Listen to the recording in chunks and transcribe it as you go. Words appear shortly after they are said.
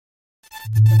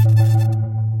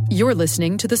You're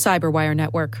listening to the Cyberwire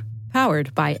Network,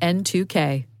 powered by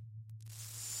N2K.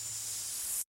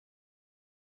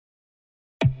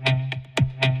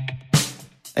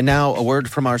 And now a word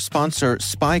from our sponsor,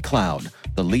 SpyCloud,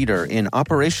 the leader in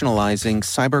operationalizing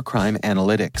cybercrime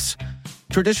analytics.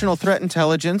 Traditional threat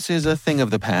intelligence is a thing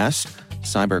of the past.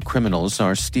 Cyber criminals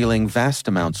are stealing vast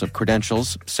amounts of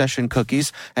credentials, session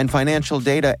cookies, and financial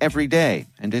data every day,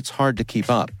 and it's hard to keep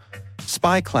up.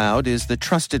 SpyCloud is the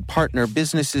trusted partner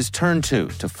businesses turn to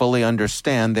fully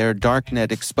understand their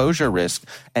darknet exposure risk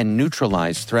and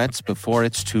neutralize threats before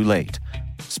it's too late.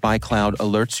 SpyCloud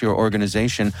alerts your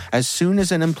organization as soon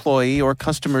as an employee or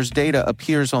customer's data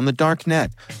appears on the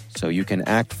darknet, so you can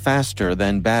act faster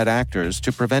than bad actors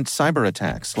to prevent cyber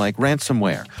attacks like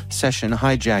ransomware, session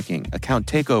hijacking, account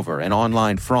takeover, and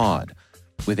online fraud.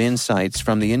 With insights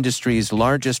from the industry's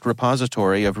largest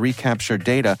repository of recaptured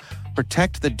data,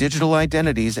 protect the digital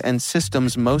identities and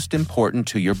systems most important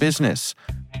to your business.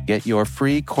 Get your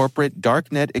free corporate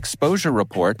darknet exposure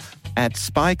report at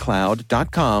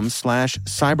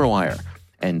spycloud.com/cyberwire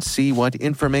and see what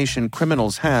information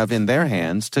criminals have in their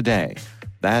hands today.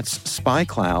 That's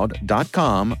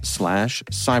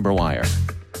spycloud.com/cyberwire.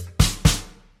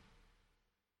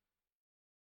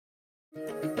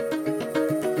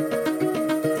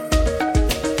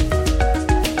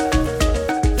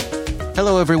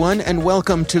 Hello, everyone, and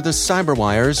welcome to the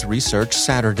Cyberwire's Research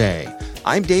Saturday.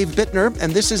 I'm Dave Bittner,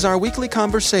 and this is our weekly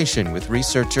conversation with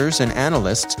researchers and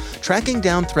analysts tracking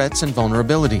down threats and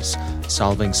vulnerabilities,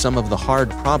 solving some of the hard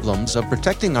problems of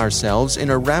protecting ourselves in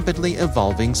a rapidly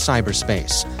evolving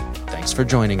cyberspace. Thanks for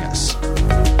joining us.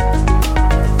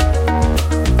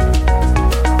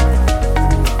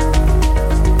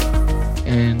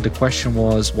 And the question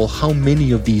was, well, how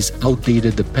many of these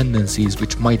outdated dependencies,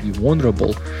 which might be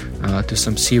vulnerable to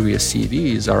some serious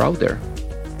CVEs, are out there?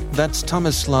 That's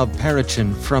Tomislav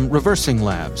Peričin from Reversing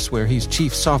Labs, where he's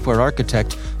chief software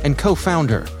architect and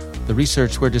co-founder. The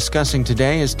research we're discussing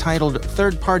today is titled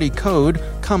Third-Party Code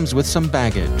Comes with Some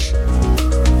Baggage.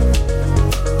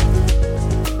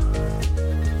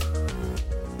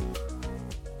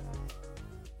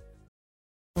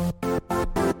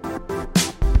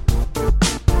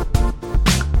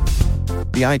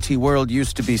 The IT world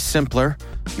used to be simpler.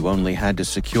 You only had to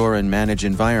secure and manage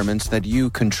environments that you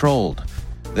controlled.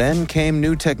 Then came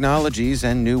new technologies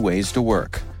and new ways to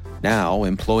work. Now,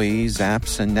 employees,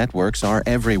 apps, and networks are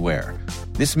everywhere.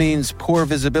 This means poor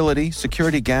visibility,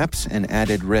 security gaps, and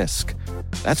added risk.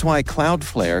 That's why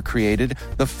Cloudflare created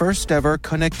the first-ever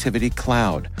connectivity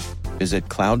cloud. Visit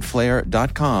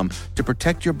cloudflare.com to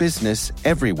protect your business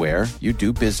everywhere you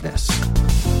do business.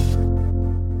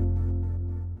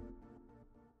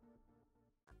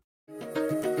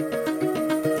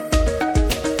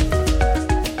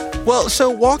 Well, so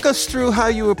walk us through how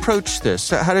you approach this.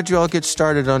 How did you all get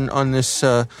started on this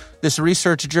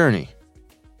research journey?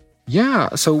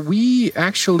 Yeah, so we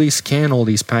actually scan all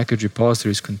these package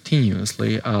repositories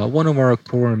continuously. One of our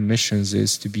core missions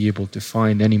is to be able to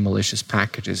find any malicious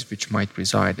packages which might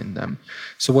reside in them.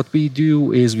 So what we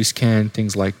do is we scan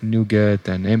things like NuGet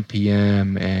and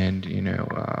NPM and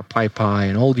PyPy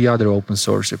and all the other open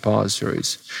source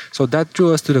repositories. So that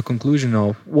drew us to the conclusion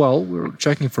of, well, we're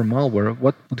checking for malware.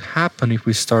 What would happen if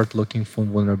we start looking for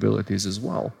vulnerabilities as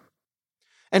well?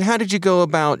 And how did you go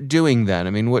about doing that? I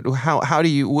mean,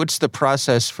 what's the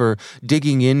process for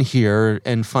digging in here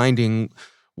and finding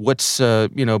what's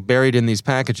buried in these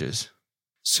packages?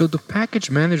 So the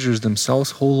package managers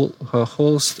themselves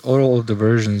host all of the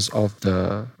versions of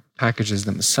the packages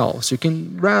themselves. You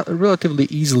can relatively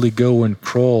easily go and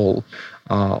crawl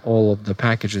all of the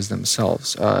packages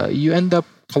themselves. You end up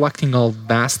collecting a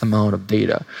vast amount of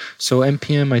data. So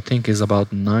NPM, I think, is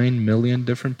about 9 million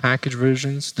different package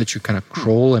versions that you kind of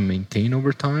crawl and maintain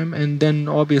over time. And then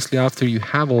obviously after you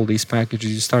have all these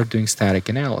packages, you start doing static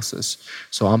analysis.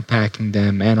 So unpacking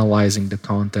them, analyzing the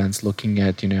contents, looking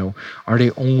at, are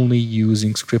they only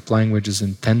using script languages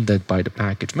intended by the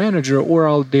package manager, or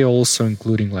are they also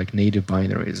including like native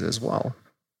binaries as well?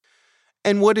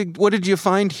 And what did you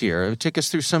find here? Take us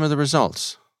through some of the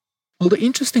results. Well, the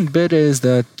interesting bit is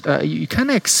that you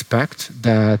kind of expect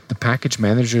that the package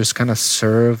managers kind of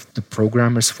serve the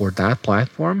programmers for that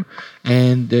platform,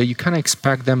 and you kind of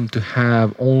expect them to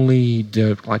have only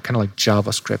the like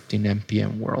JavaScript in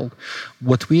NPM world.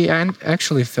 What we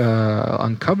actually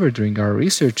uncovered during our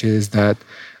research is that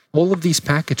all of these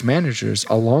package managers,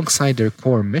 alongside their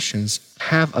core missions,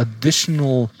 have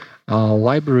additional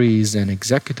libraries and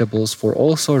executables for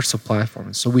all sorts of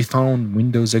platforms. So we found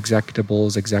Windows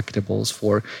executables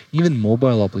for even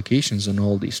mobile applications on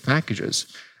all these packages.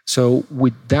 So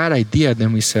with that idea,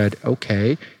 then we said,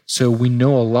 okay, so we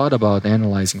know a lot about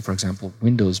analyzing, for example,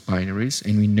 Windows binaries,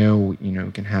 and we know,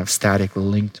 you can have statically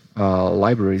linked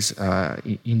libraries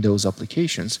in those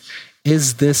applications. Is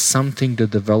this something that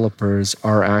developers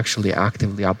are actually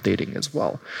actively updating as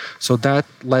well? So that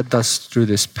led us through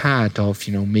this path of,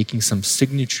 making some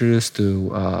signatures to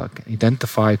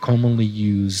identify commonly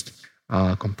used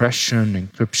compression,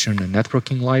 encryption, and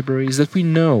networking libraries that we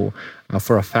know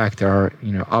for a fact are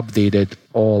updated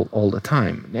all the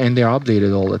time, and they're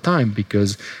updated all the time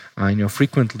because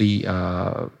frequently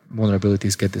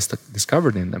vulnerabilities get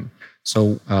discovered in them. So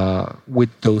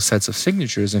with those sets of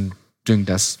signatures and doing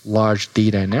this large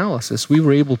data analysis, we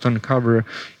were able to uncover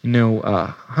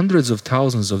hundreds of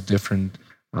thousands of different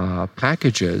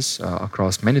packages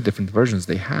across many different versions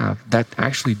they have that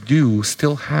actually do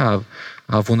still have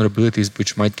vulnerabilities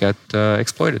which might get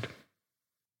exploited.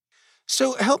 So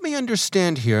help me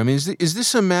understand here. I mean, is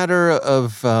this a matter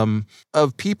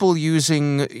of people using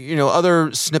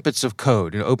other snippets of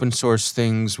code, open source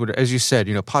things, as you said,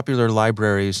 popular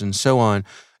libraries and so on?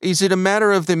 Is it a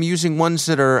matter of them using ones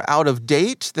that are out of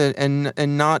date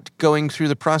and not going through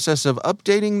the process of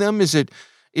updating them?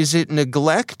 Is it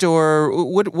neglect, or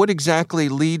what exactly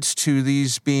leads to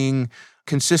these being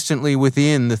consistently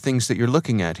within the things that you're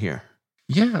looking at here?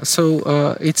 Yeah,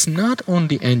 so it's not on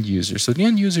the end user. So the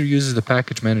end user uses the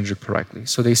package manager correctly.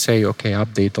 So they say, okay,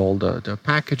 update all the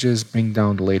packages, bring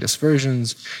down the latest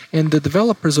versions. And the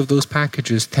developers of those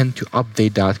packages tend to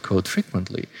update that code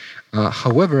frequently.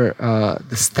 However,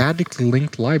 the statically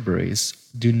linked libraries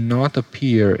do not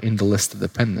appear in the list of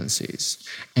dependencies.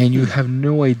 And you have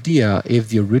no idea if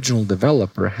the original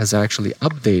developer has actually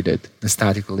updated the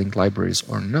statically linked libraries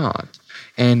or not.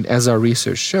 And as our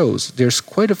research shows, there's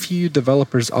quite a few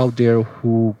developers out there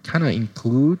who kind of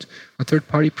include a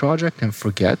third-party project and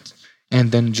forget,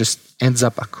 and then just ends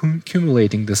up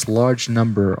accumulating this large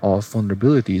number of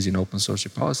vulnerabilities in open source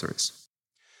repositories.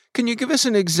 Can you give us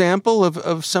an example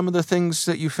of some of the things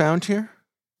that you found here?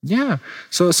 Yeah.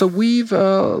 So we've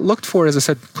looked for, as I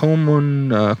said,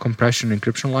 common compression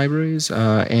encryption libraries.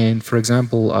 And for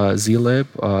example, zlib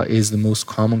is the most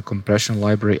common compression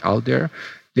library out there.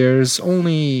 There's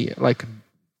only like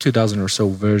 2,000 or so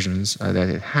versions that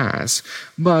it has,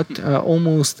 but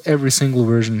almost every single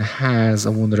version has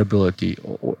a vulnerability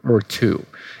or two.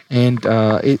 And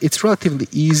it's relatively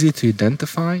easy to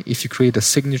identify if you create a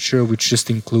signature which just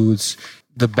includes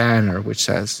the banner which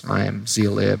says, I am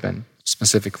zlib and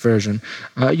specific version.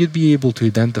 You'd be able to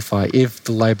identify if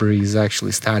the library is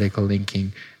actually statically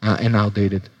linking an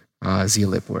outdated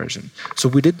zlib version. So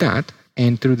we did that.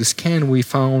 And through the scan, we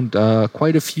found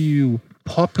quite a few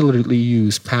popularly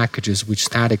used packages which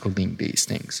statically link these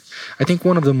things. I think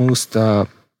one of the most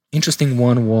interesting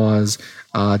one was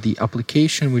the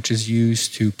application which is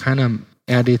used to kind of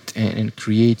edit and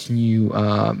create new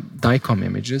DICOM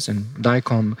images. And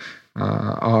DICOM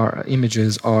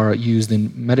images are used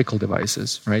in medical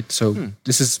devices, right? So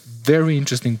this is very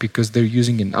interesting because they're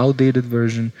using an outdated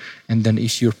version, and then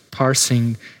if you're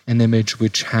parsing an image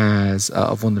which has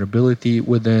a vulnerability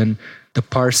within, the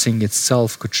parsing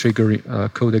itself could trigger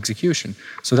code execution.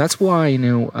 So that's why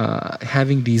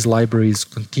having these libraries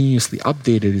continuously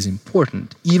updated is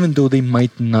important, even though they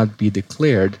might not be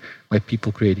declared by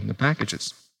people creating the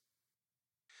packages.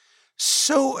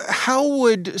 So how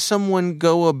would someone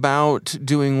go about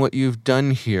doing what you've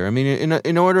done here? I mean,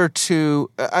 in order to,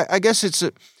 I guess is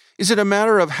it a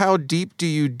matter of how deep do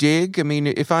you dig? I mean,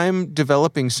 if I'm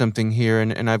developing something here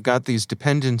and I've got these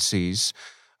dependencies,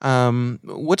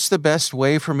 what's the best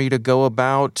way for me to go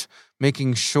about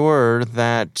making sure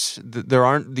that there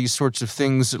aren't these sorts of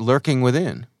things lurking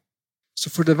within? So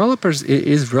for developers, it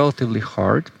is relatively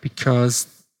hard because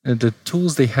the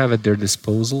tools they have at their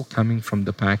disposal coming from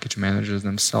the package managers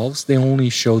themselves, they only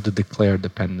show the declared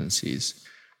dependencies.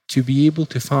 To be able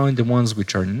to find the ones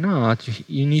which are not,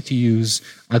 you need to use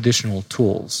additional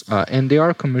tools. And there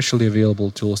are commercially available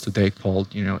tools today called,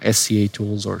 SCA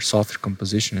tools or software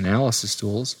composition analysis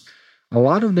tools. A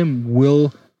lot of them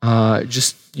will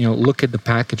just, look at the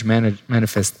package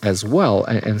manifest as well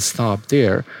and stop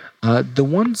there. The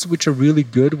ones which are really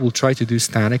good will try to do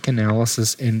static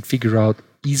analysis and figure out,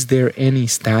 is there any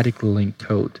static link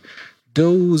code?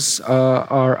 Those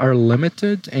are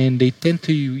limited, and they tend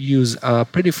to use a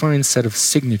predefined set of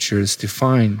signatures to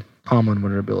find common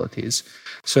vulnerabilities.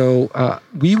 So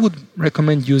we would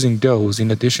recommend using those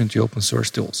in addition to open source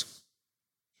tools.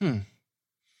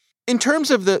 In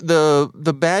terms of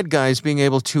the bad guys being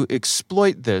able to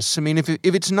exploit this, I mean, if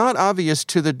it's not obvious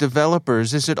to the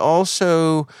developers, is it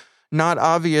also not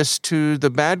obvious to the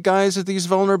bad guys that these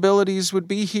vulnerabilities would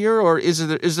be here? Or is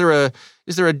there a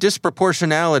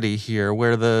disproportionality here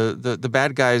where the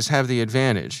bad guys have the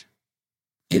advantage?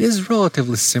 It is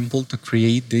relatively simple to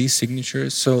create these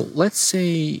signatures. So let's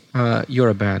say you're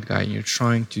a bad guy and you're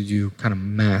trying to do kind of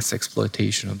mass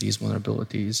exploitation of these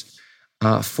vulnerabilities.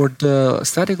 For the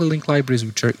statically linked libraries,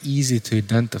 which are easy to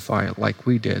identify, like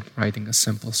we did, writing a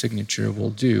simple signature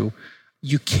will do,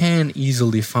 you can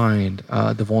easily find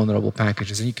the vulnerable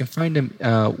packages, and you can find them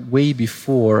way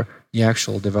before the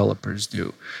actual developers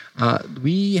do.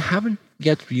 We haven't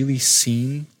yet really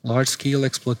seen large-scale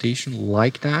exploitation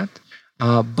like that.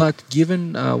 But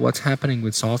given what's happening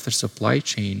with software supply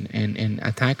chain and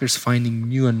attackers finding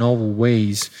new and novel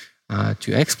ways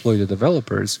to exploit the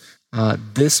developers,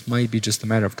 this might be just a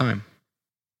matter of time.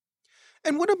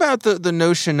 And what about the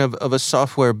notion of a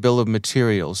software bill of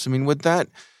materials? I mean,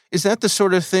 is that the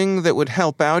sort of thing that would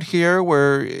help out here,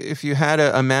 where if you had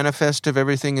a manifest of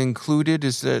everything included,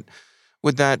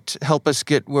 would that help us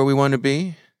get where we want to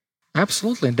be?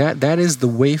 Absolutely. That is the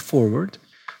way forward.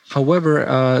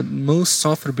 However, most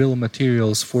software bill of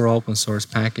materials for open source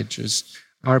packages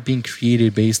are being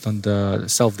created based on the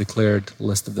self-declared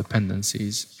list of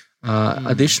dependencies.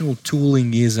 Additional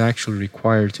tooling is actually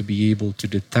required to be able to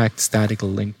detect statically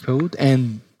linked code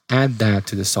and add that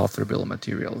to the software bill of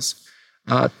materials.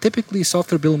 Typically,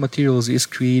 software bill of materials is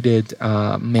created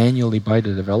manually by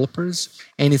the developers,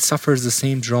 and it suffers the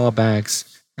same drawbacks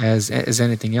as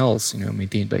anything else,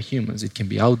 maintained by humans. It can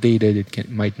be outdated. It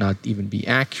might not even be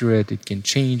accurate. It can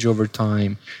change over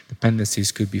time.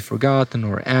 Dependencies could be forgotten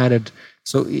or added.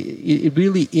 So it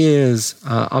really is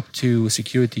up to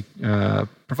security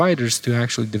providers to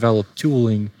actually develop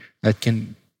tooling that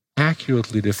can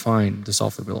accurately define the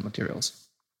software bill of materials.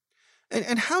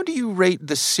 And how do you rate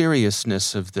the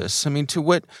seriousness of this? I mean, to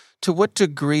what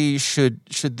degree should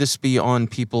this be on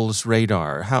people's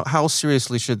radar? How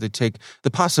seriously should they take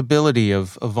the possibility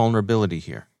of vulnerability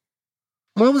here?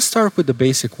 Well, let's start with the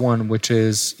basic one, which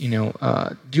is,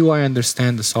 do I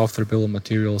understand the software bill of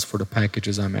materials for the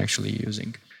packages I'm actually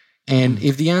using? And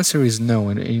if the answer is no,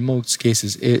 and in most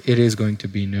cases it is going to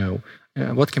be no,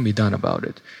 what can be done about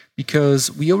it? Because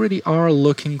we already are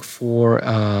looking for,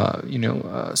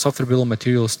 software bill of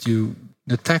materials to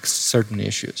detect certain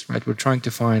issues, right? We're trying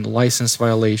to find license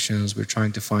violations. We're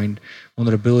trying to find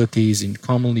vulnerabilities in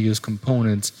commonly used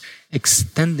components.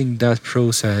 Extending that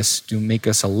process to make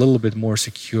us a little bit more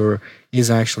secure is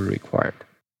actually required.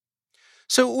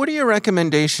 So what are your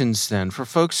recommendations then for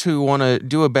folks who want to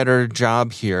do a better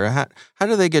job here? How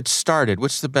do they get started?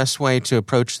 What's the best way to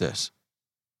approach this?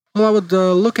 Well, I would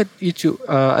look at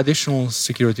additional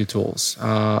security tools.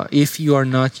 If you are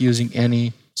not using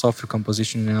any software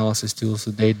composition analysis tools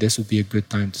today, this would be a good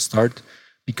time to start,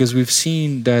 because we've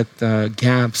seen that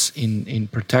gaps in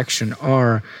protection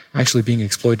are actually being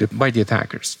exploited by the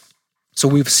attackers. So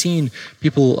we've seen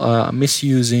people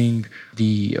misusing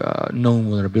the known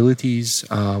vulnerabilities.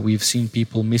 We've seen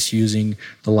people misusing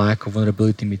the lack of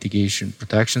vulnerability mitigation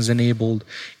protections enabled.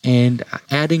 And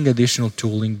adding additional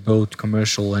tooling, both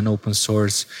commercial and open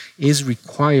source, is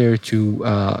required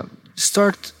to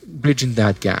start bridging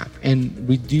that gap and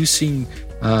reducing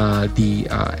the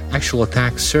actual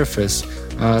attack surface,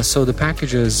 so the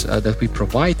packages that we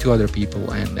provide to other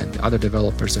people and other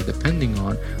developers are depending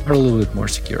on are a little bit more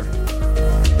secure.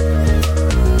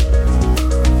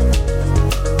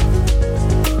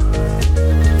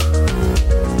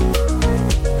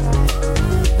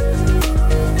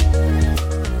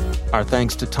 Our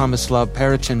thanks to Tomislav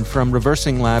Peričin from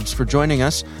Reversing Labs for joining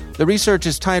us. The research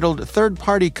is titled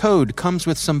Third-Party Code Comes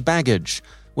with Some Baggage.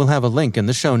 We'll have a link in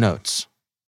the show notes.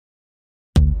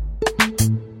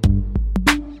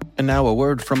 And now a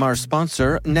word from our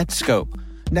sponsor, Netskope.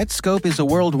 Netskope is a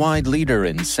worldwide leader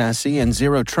in SASE and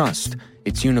Zero Trust.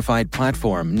 Its unified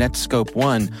platform, Netskope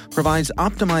One, provides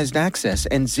optimized access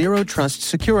and Zero Trust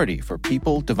security for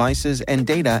people, devices, and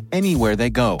data anywhere they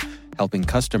go, helping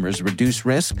customers reduce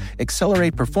risk,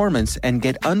 accelerate performance, and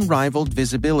get unrivaled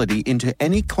visibility into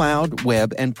any cloud,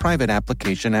 web, and private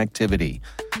application activity.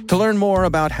 To learn more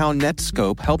about how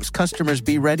Netskope helps customers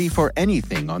be ready for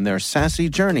anything on their SASE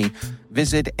journey,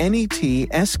 visit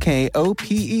netskope.com.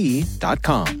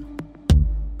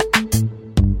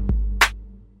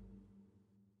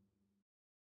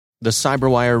 The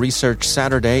CyberWire Research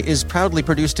Saturday is proudly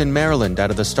produced in Maryland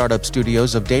out of the startup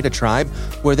studios of Data Tribe,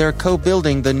 where they're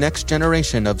co-building the next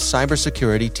generation of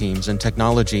cybersecurity teams and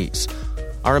technologies.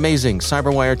 Our amazing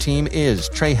CyberWire team is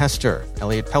Trey Hester,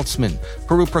 Elliot Peltzman,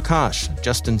 Puru Prakash,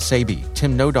 Justin Sabi,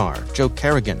 Tim Nodar, Joe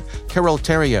Kerrigan, Carol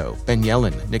Terrio, Ben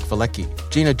Yellen, Nick Valecki,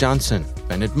 Gina Johnson,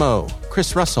 Bennett Moe,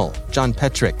 Chris Russell, John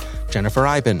Petrick, Jennifer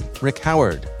Iben, Rick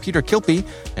Howard, Peter Kilpie,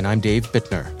 and I'm Dave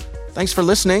Bittner. Thanks for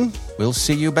listening. We'll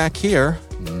see you back here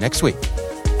next week.